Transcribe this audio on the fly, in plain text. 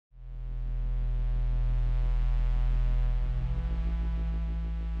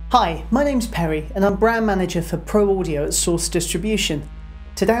Hi, my name's Perry and I'm brand manager for Pro Audio at Source Distribution.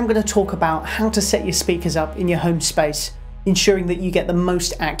 Today I'm going to talk about how to set your speakers up in your home space, ensuring that you get the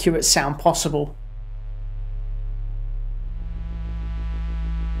most accurate sound possible.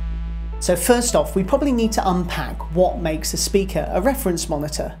 So first off, we probably need to unpack what makes a speaker a reference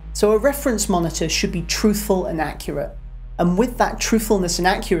monitor. So a reference monitor should be truthful and accurate. And with that truthfulness and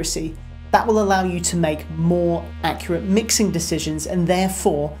accuracy, that will allow you to make more accurate mixing decisions and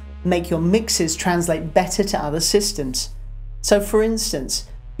therefore make your mixes translate better to other systems. So for instance,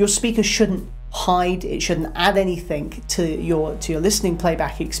 your speaker shouldn't hide, it shouldn't add anything to your listening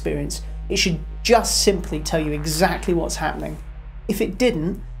playback experience. It should just simply tell you exactly what's happening. If it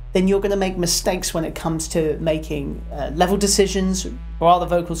didn't, then you're going to make mistakes when it comes to making level decisions. Or are the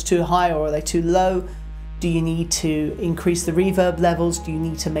vocals too high or are they too low? Do you need to increase the reverb levels? Do you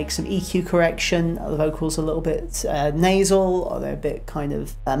need to make some EQ correction? Are the vocals a little bit nasal? Are they a bit kind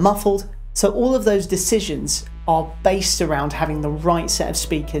of muffled? So all of those decisions are based around having the right set of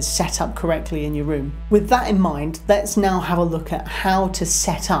speakers set up correctly in your room. With that in mind, let's now have a look at how to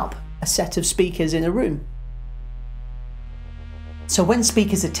set up a set of speakers in a room. So when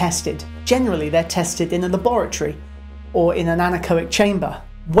speakers are tested, generally they're tested in a laboratory or in an anechoic chamber.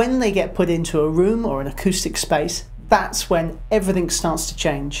 When they get put into a room or an acoustic space, that's when everything starts to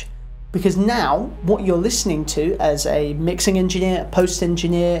change. Because now, what you're listening to as a mixing engineer, a post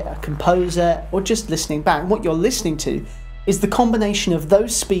engineer, a composer, or just listening back, what you're listening to is the combination of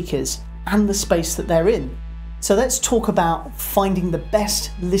those speakers and the space that they're in. So let's talk about finding the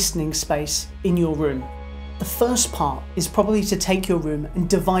best listening space in your room. The first part is probably to take your room and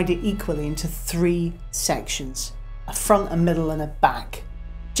divide it equally into 3 sections, a front, a middle, and a back.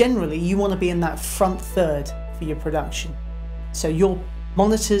 Generally, you want to be in that front third for your production. So your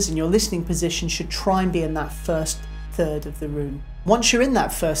monitors and your listening position should try and be in that first third of the room. Once you're in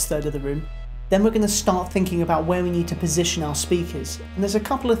that first third of the room, then we're going to start thinking about where we need to position our speakers. And there's a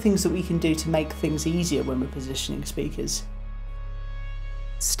couple of things that we can do to make things easier when we're positioning speakers.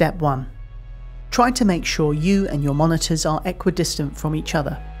 Step 1. Try to make sure you and your monitors are equidistant from each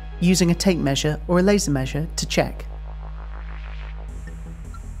other, using a tape measure or a laser measure to check.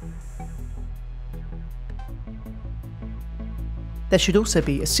 There should also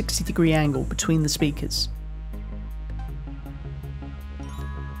be a 60-degree angle between the speakers.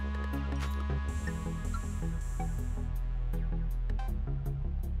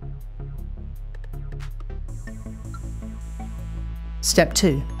 Step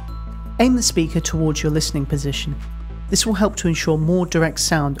 2. Aim the speaker towards your listening position. This will help to ensure more direct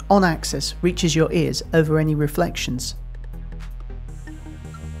sound on axis reaches your ears over any reflections.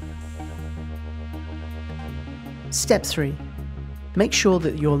 Step 3. Make sure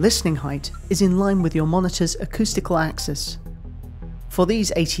that your listening height is in line with your monitor's acoustical axis. For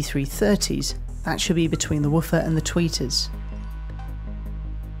these 8330s, that should be between the woofer and the tweeters.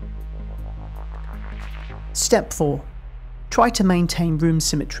 Step 4. Try to maintain room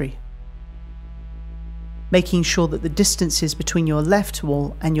symmetry, making sure that the distances between your left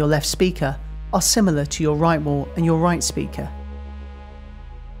wall and your left speaker are similar to your right wall and your right speaker.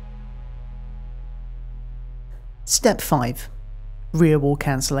 Step 5. Rear wall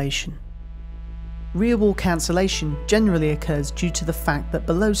cancellation. Rear wall cancellation generally occurs due to the fact that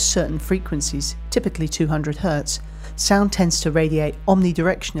below certain frequencies, typically 200 Hz, sound tends to radiate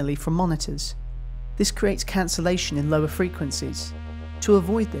omnidirectionally from monitors. This creates cancellation in lower frequencies. To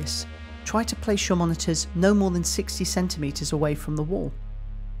avoid this, try to place your monitors no more than 60 centimeters away from the wall.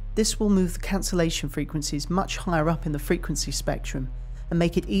 This will move the cancellation frequencies much higher up in the frequency spectrum and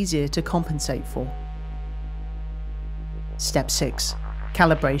make it easier to compensate for. Step 6.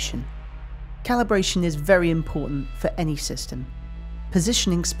 Calibration. Calibration is very important for any system.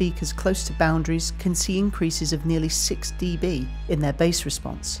 Positioning speakers close to boundaries can see increases of nearly 6 dB in their bass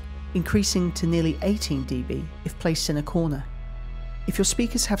response, increasing to nearly 18 dB if placed in a corner. If your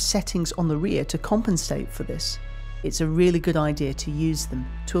speakers have settings on the rear to compensate for this, it's a really good idea to use them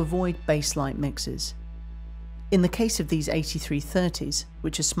to avoid bass-light mixes. In the case of these 8330s,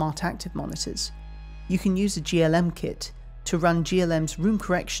 which are smart active monitors, you can use a GLM kit to run GLM's room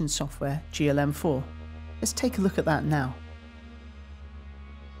correction software, GLM4. Let's take a look at that now.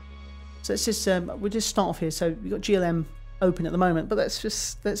 So let's just we'll just start off here. So we've got GLM open at the moment, but let's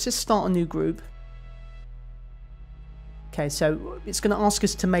just start a new group. Okay, so it's going to ask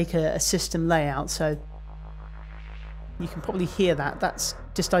us to make a system layout. So you can probably hear that. That's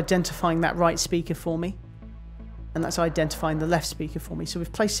just identifying that right speaker for me. And that's identifying the left speaker for me. So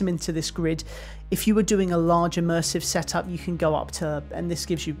we've placed them into this grid. If you were doing a large immersive setup, you can go up to, and this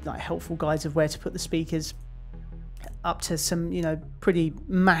gives you like helpful guides of where to put the speakers, up to some, you know, pretty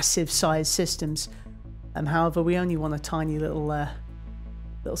massive size systems. However, we only want a tiny little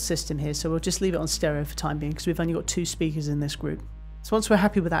system here, so we'll just leave it on stereo for time being because we've only got 2 speakers in this group. So once we're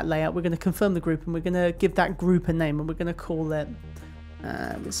happy with that layout, we're going to confirm the group, and we're going to give that group a name, and we're going to call it,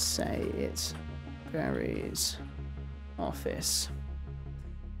 let's say it's Perry's Office.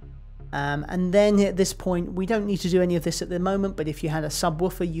 And then at this point, we don't need to do any of this at the moment, but if you had a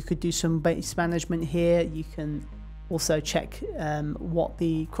subwoofer, you could do some bass management here. You can also check what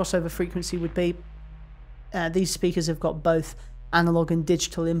the crossover frequency would be. These speakers have got both analog and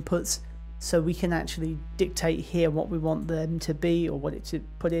digital inputs, so we can actually dictate here what we want them to be or what it to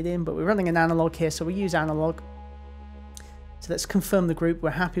put it in, but we're running an analog here, so we use analog. So let's confirm the group. We're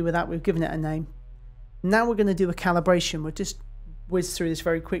happy with that. We've given it a name. Now we're going to do a calibration. We'll just whiz through this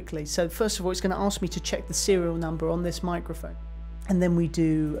very quickly. So first of all, it's going to ask me to check the serial number on this microphone, and then we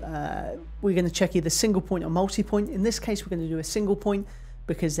do we're going to check either single point or multi-point. In this case, we're going to do a single point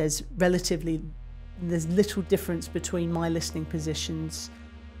because there's little difference between my listening positions.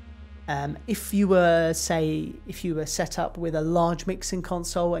 If you were set up with a large mixing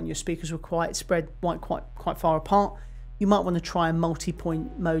console and your speakers were quite far apart, you might want to try a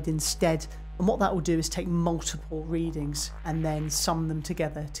multi-point mode instead. And what that will do is take multiple readings and then sum them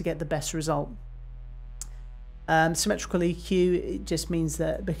together to get the best result. Symmetrical EQ, it just means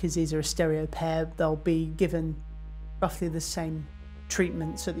that because these are a stereo pair, they'll be given roughly the same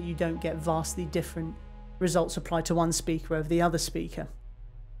treatment so that you don't get vastly different results applied to one speaker over the other speaker.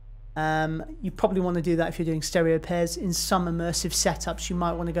 You probably want to do that if you're doing stereo pairs. In some immersive setups, you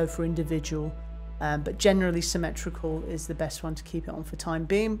might want to go for individual, but generally symmetrical is the best one to keep it on for time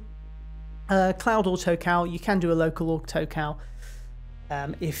being. Cloud AutoCal, you can do a local AutoCal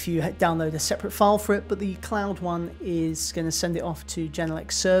if you download a separate file for it, but the cloud one is going to send it off to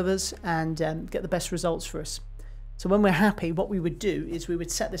Genelec servers and get the best results for us. So when we're happy, what we would do is we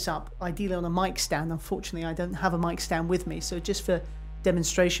would set this up ideally on a mic stand. Unfortunately, I don't have a mic stand with me, so just for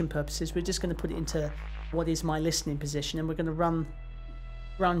demonstration purposes, we're just going to put it into what is my listening position, and we're going to run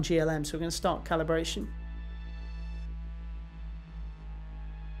GLM. So we're going to start calibration.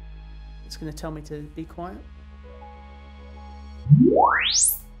 It's going to tell me to be quiet.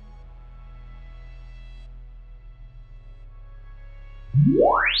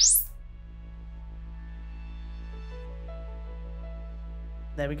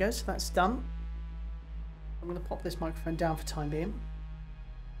 There we go, so that's done. I'm going to pop this microphone down for time being.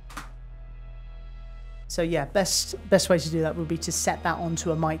 So yeah, best way to do that would be to set that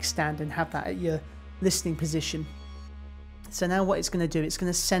onto a mic stand and have that at your listening position. So now what it's going to do, it's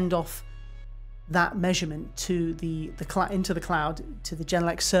going to send off that measurement to into the cloud, to the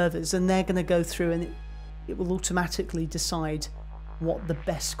Genelec servers, and they're going to go through and it will automatically decide what the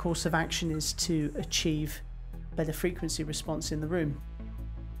best course of action is to achieve better frequency response in the room.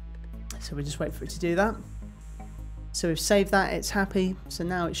 So we'll just wait for it to do that. So we've saved that, it's happy. So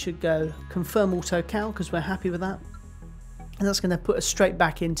now it should go confirm AutoCal because we're happy with that. And that's going to put us straight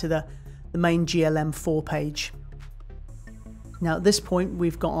back into the main GLM4 page. Now at this point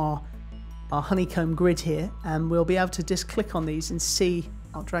we've got our honeycomb grid here, and we'll be able to just click on these and see,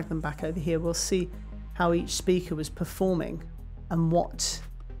 I'll drag them back over here, we'll see how each speaker was performing and what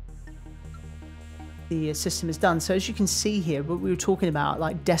the system has done. So as you can see here, what we were talking about,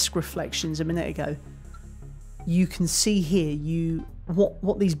 like desk reflections a minute ago, you can see here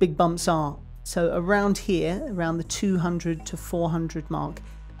what these big bumps are. So around here, around the 200 to 400 mark,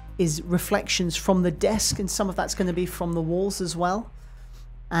 is reflections from the desk, and some of that's going to be from the walls as well.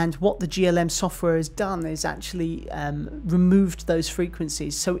 And what the GLM software has done is actually removed those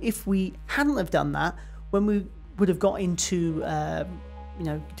frequencies. So if we hadn't have done that, when we would have got into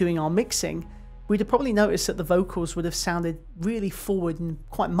doing our mixing, we'd have probably noticed that the vocals would have sounded really forward and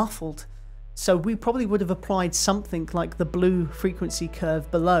quite muffled. So we probably would have applied something like the blue frequency curve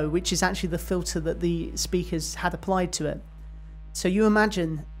below, which is actually the filter that the speakers had applied to it. So you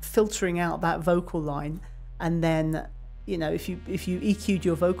imagine filtering out that vocal line, and then if you EQ'd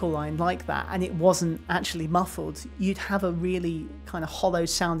your vocal line like that and it wasn't actually muffled, you'd have a really kind of hollow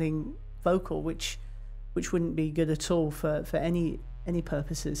sounding vocal, which wouldn't be good at all for any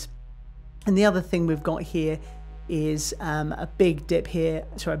purposes. And the other thing we've got here is a big dip here,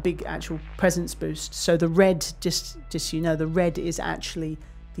 sorry, a big actual presence boost. So the red, just so you know, the red is actually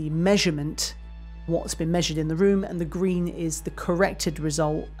the measurement, what's been measured in the room, and the green is the corrected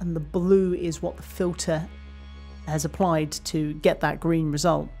result, and the blue is what the filter has applied to get that green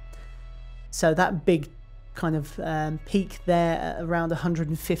result. So that big kind of peak there at around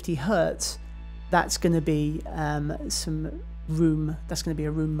 150 hertz, that's going to be some room. That's going to be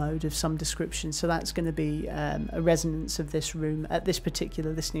a room mode of some description. So that's going to be a resonance of this room at this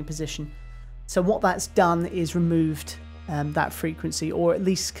particular listening position. So what that's done is removed that frequency, or at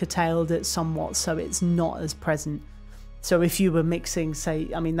least curtailed it somewhat so it's not as present. So if you were mixing, say,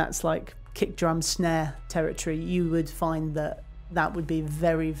 I mean, that's like kick drum snare territory, you would find that that would be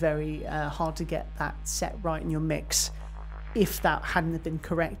very, very hard to get that set right in your mix if that hadn't been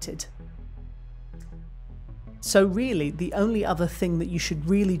corrected. So really, the only other thing that you should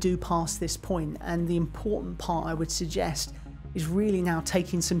really do past this point, and the important part I would suggest, is really now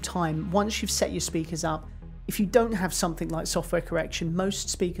taking some time. Once you've set your speakers up, if you don't have something like software correction, most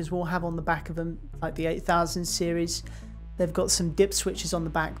speakers will have on the back of them, like the 8000 series, they've got some dip switches on the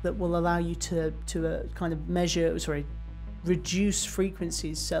back that will allow you to kind of reduce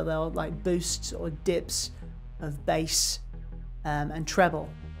frequencies. So they'll like boosts or dips of bass and treble.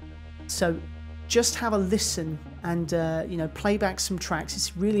 So just have a listen and you know, play back some tracks.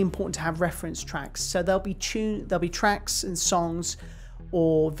 It's really important to have reference tracks. So there'll be tracks and songs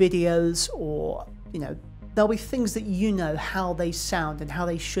or videos, or you know, there'll be things that you know how they sound and how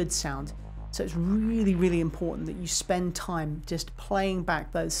they should sound. So it's really, really important that you spend time just playing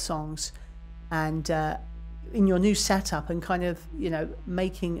back those songs and in your new setup, and kind of, you know,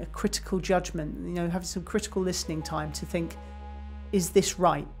 making a critical judgment, you know, having some critical listening time to think, is this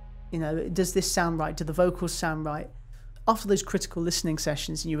right? You know, does this sound right? Do the vocals sound right? After those critical listening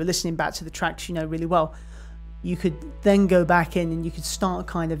sessions, and you were listening back to the tracks you know really well, you could then go back in and you could start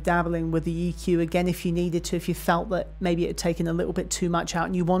kind of dabbling with the EQ again if you needed to, if you felt that maybe it had taken a little bit too much out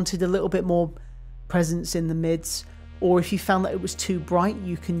and you wanted a little bit more presence in the mids. Or if you found that it was too bright,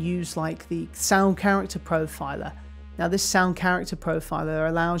 you can use like the sound character profiler. Now this sound character profiler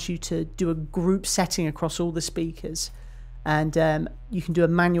allows you to do a group setting across all the speakers, and you can do a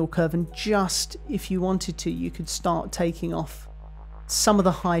manual curve, and just if you wanted to, you could start taking off some of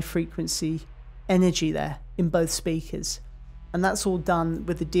the high frequency energy there in both speakers. And that's all done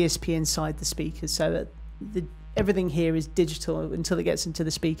with the DSP inside the speakers. So everything here is digital until it gets into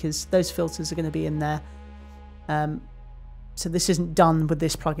the speakers. Those filters are going to be in there. So this isn't done with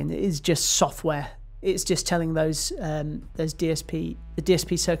this plugin. It is just software. It's just telling the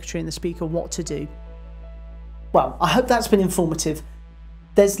DSP circuitry in the speaker what to do. Well, I hope that's been informative.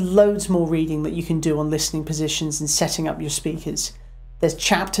 There's loads more reading that you can do on listening positions and setting up your speakers. There's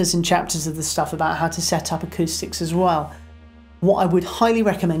chapters and chapters of the stuff about how to set up acoustics as well. What I would highly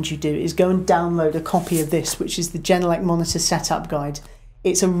recommend you do is go and download a copy of this, which is the Genelec Monitor Setup Guide.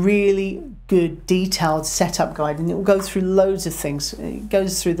 It's a really good detailed setup guide, and it will go through loads of things. It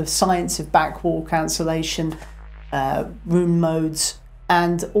goes through the science of backwall cancellation, room modes,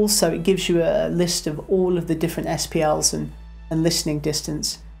 and also it gives you a list of all of the different SPLs and listening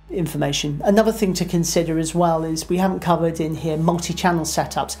distance information. Another thing to consider as well is we haven't covered in here multi-channel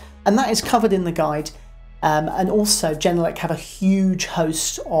setups, and that is covered in the guide. And also Genelec have a huge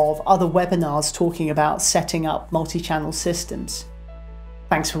host of other webinars talking about setting up multi-channel systems.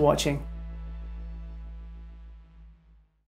 Thanks for watching.